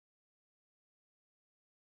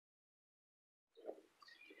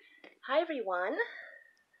Hi everyone,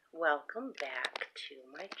 welcome back to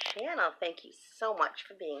my channel. Thank you so much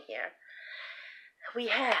for being here. We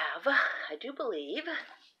have, I do believe,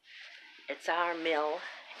 it's our mill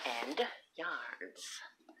and yarns.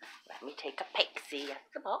 Let me take a peek-see at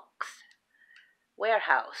the box.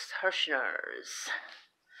 Warehouse, HERSHNERS.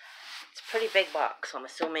 It's a pretty big box, so I'm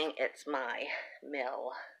assuming it's my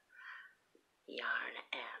mill yarn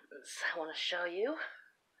ends. I want to show you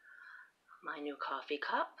my new coffee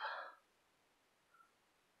cup.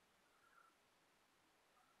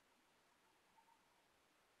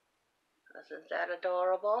 Isn't that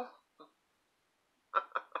adorable?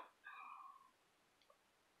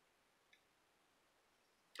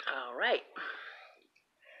 All right,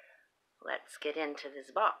 let's get into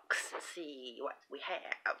this box and see what we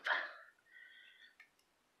have.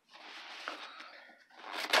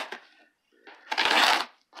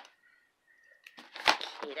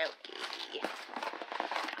 Okie dokie.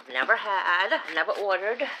 I've never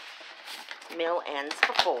ordered mill ends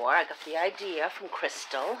before. I got the idea from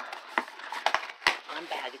Crystal on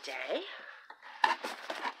Bag Day.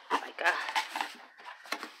 Like a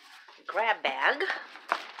grab bag.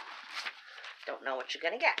 Don't know what you're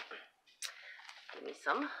gonna get. Give me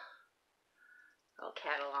some little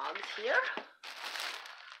catalogs here.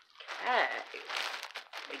 Okay.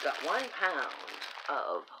 We got 1 pound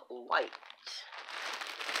of white.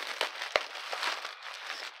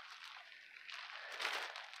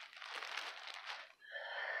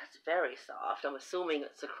 It's very soft. I'm assuming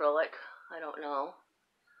it's acrylic. I don't know.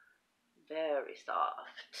 Very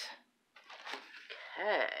soft.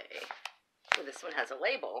 Okay. So this one has a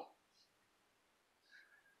label.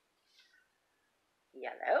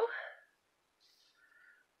 Yellow.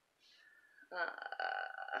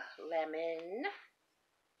 Lemon.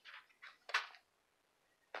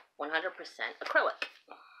 100% acrylic.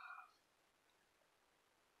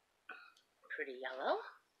 Pretty yellow.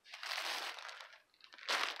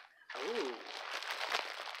 Ooh.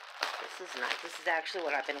 This is nice. This is actually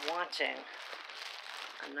what I've been wanting.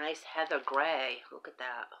 A nice heather gray. Look at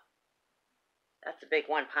that. That's a big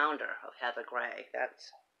 1 pounder of heather gray.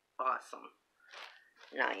 That's awesome.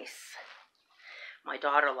 Nice. My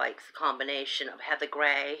daughter likes a combination of heather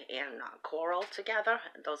gray and coral together.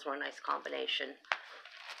 And those were a nice combination.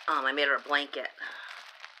 I made her a blanket.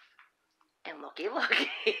 And looky.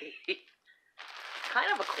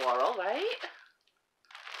 Kind of a coral, right?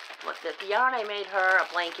 Look, the yarn I made her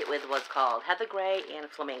a blanket with was called Heather Gray and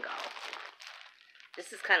Flamingo.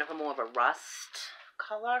 This is kind of a more of a rust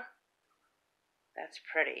color. That's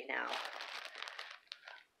pretty. Now,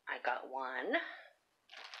 I got one.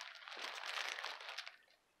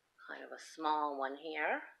 Kind of a small one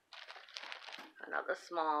here. Another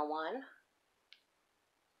small one.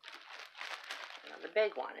 Another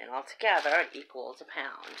big one. And altogether, it equals a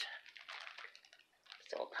pound.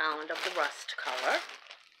 So a pound of the rust color.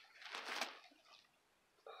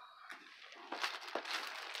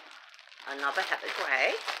 Another heather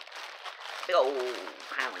gray. Big old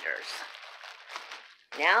pounders.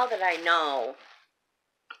 Now that I know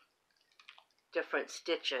different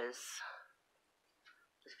stitches,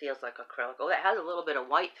 this feels like acrylic. Oh, that has a little bit of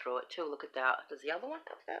white through it too. Look at that. Does the other one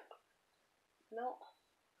have that? No.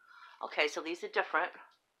 Okay, so these are different.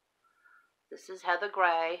 This is heather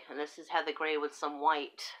gray, and this is heather gray with some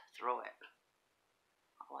white through it.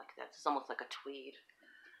 I like that. It's almost like a tweed.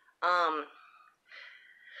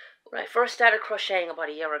 When I first started crocheting about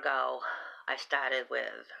a year ago, I started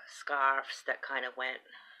with scarves that kind of went.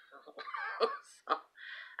 So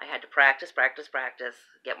I had to practice,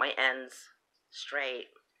 get my ends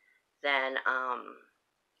straight. Then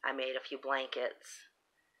I made a few blankets.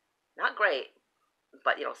 Not great,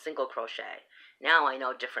 but single crochet. Now I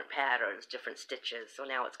know different patterns, different stitches, so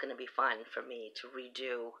now it's going to be fun for me to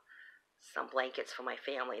redo some blankets for my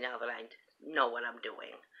family now that I know what I'm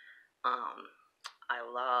doing. I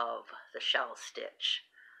love the shell stitch.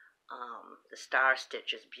 The star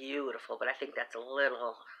stitch is beautiful, but I think that's a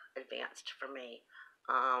little advanced for me.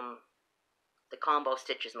 The combo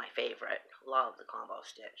stitch is my favorite. Love the combo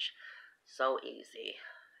stitch. So easy.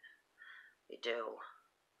 You do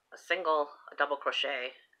a single, a double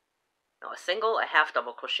crochet, no, a single, a half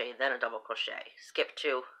double crochet, then a double crochet. Skip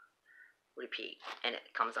 2, repeat, and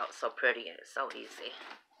it comes out so pretty and it's so easy.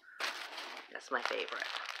 That's my favorite.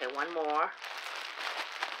 Okay, one more.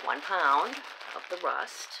 1 pound of the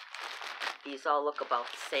rust. These all look about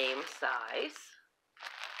the same size.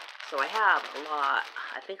 So I have a lot.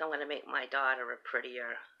 I think I'm going to make my daughter a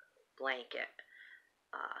prettier blanket.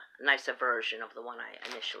 A nicer version of the one I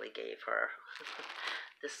initially gave her.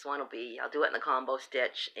 This one will be, I'll do it in the combo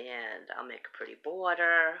stitch, and I'll make a pretty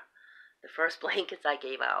border. The first blankets I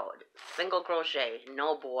gave out, single crochet,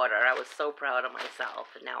 no border. I was so proud of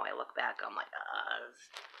myself, and now I look back, I'm like, it's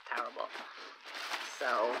terrible.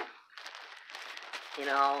 So, you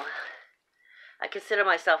know, I consider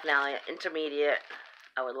myself now intermediate.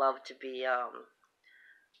 I would love to be on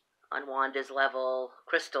Wanda's level,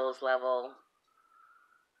 Crystal's level.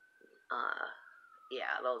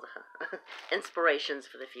 Yeah, those inspirations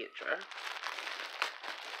for the future.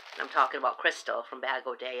 I'm talking about Crystal from Bag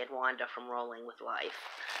O' Day and Wanda from Rolling with Life.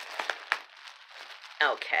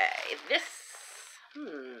 Okay, this,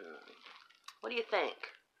 what do you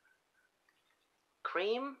think?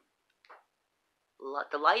 Cream?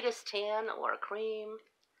 The lightest tan or a cream?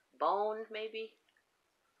 Bone, maybe?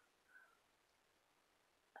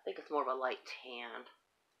 I think it's more of a light tan.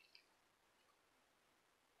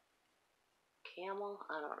 Camel?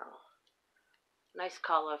 I don't know. Nice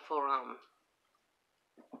color for a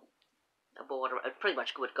border. It pretty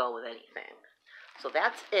much would go with anything. So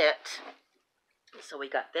that's it. So we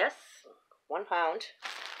got this, 1 pound.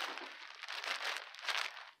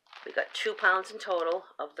 We got 2 pounds in total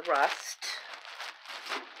of the rust.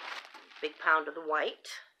 Big pound of the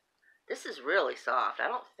white. This is really soft. I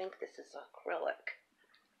don't think this is acrylic.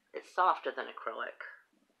 It's softer than acrylic.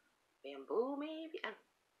 Bamboo, maybe?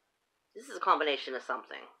 This is a combination of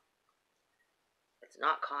something. It's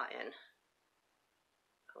not cotton.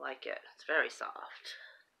 I like it. It's very soft.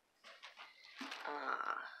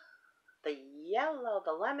 The yellow,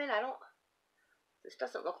 the lemon, this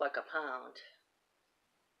doesn't look like a pound.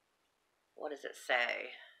 What does it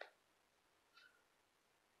say?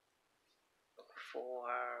 For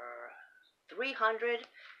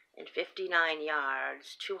 359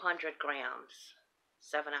 yards, 200 grams,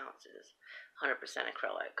 7 ounces, 100%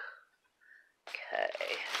 acrylic.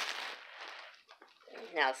 Okay.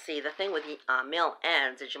 Now see, the thing with mill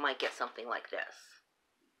ends is you might get something like this.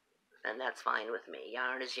 And that's fine with me.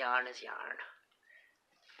 Yarn is yarn is yarn.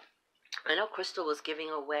 I know Crystal was giving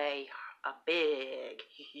away a big,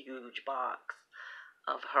 huge box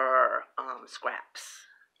of her scraps.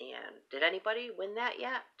 And did anybody win that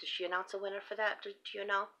yet? Did she announce a winner for that? Do you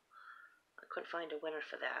know? I couldn't find a winner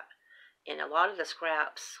for that. And a lot of the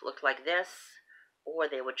scraps looked like this, or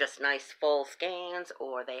they were just nice full skeins,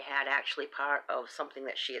 or they had actually part of something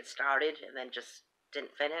that she had started and then just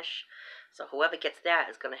didn't finish. So whoever gets that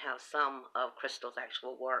is going to have some of Crystal's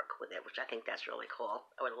actual work with it, which I think that's really cool.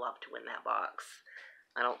 I would love to win that box.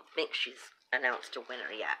 I don't think she's announced a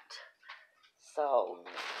winner yet. So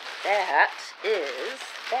that is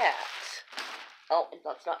that. Oh, and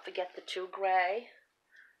let's not forget the 2 gray.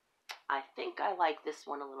 I think I like this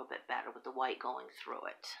one a little bit better with the white going through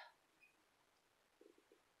it.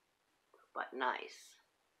 But nice.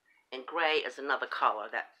 And gray is another color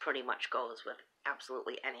that pretty much goes with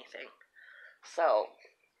absolutely anything. So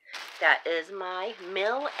that is my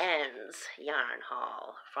Mill Ends yarn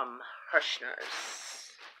haul from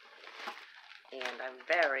HERSHNERS. And I'm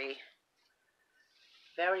very,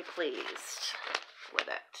 very pleased with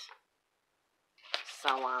it.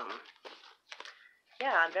 So,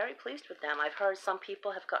 yeah, I'm very pleased with them. I've heard some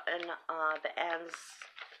people have gotten the ends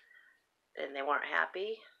and they weren't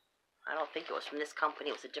happy. I don't think it was from this company.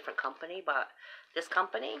 It was a different company, but this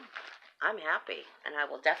company, I'm happy. And I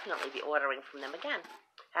will definitely be ordering from them again.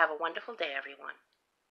 Have a wonderful day, everyone.